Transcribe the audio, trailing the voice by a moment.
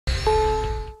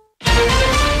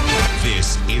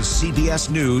is CBS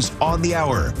News on the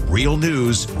Hour. Real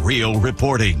news, real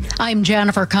reporting. I'm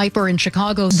Jennifer Kuiper in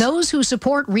Chicago. Those who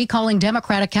support recalling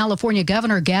Democratic California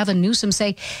Governor Gavin Newsom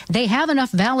say they have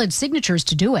enough valid signatures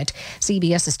to do it.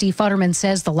 CBS's Steve Futterman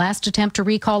says the last attempt to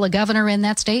recall a governor in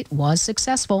that state was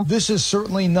successful. This is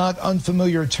certainly not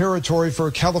unfamiliar territory for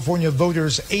California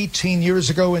voters. 18 years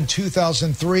ago in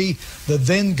 2003, the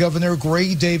then Governor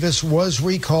Gray Davis was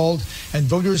recalled, and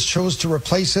voters chose to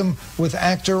replace him with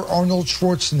actor Arnold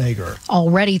Schwarzenegger.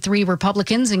 Already 3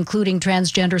 Republicans, including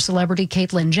transgender celebrity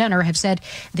Caitlyn Jenner, have said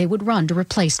they would run to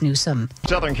replace Newsom.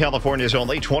 Southern California's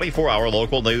only 24-hour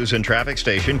local news and traffic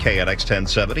station, KNX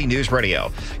 1070 News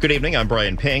Radio. Good evening, I'm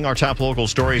Brian Ping. Our top local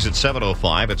stories at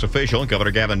 7:05. It's official.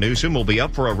 Governor Gavin Newsom will be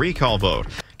up for a recall vote.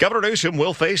 Governor Newsom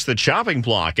will face the chopping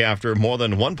block after more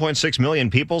than 1.6 million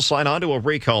people sign on to a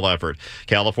recall effort.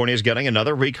 California is getting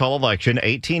another recall election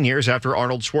 18 years after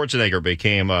Arnold Schwarzenegger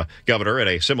became governor in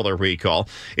a similar recall.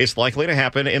 It's likely to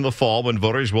happen in the fall when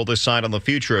voters will decide on the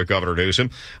future of Governor Newsom.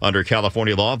 Under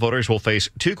California law, voters will face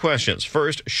 2 questions.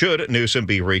 First, should Newsom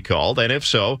be recalled? And if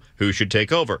so, who should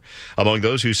take over? Among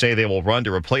those who say they will run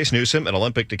to replace Newsom, an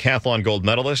Olympic decathlon gold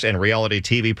medalist and reality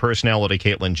TV personality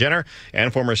Caitlyn Jenner,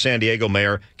 and former San Diego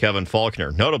Mayor Kevin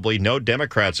Faulconer. Notably, no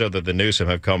Democrats other than Newsom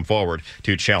have come forward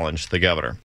to challenge the governor.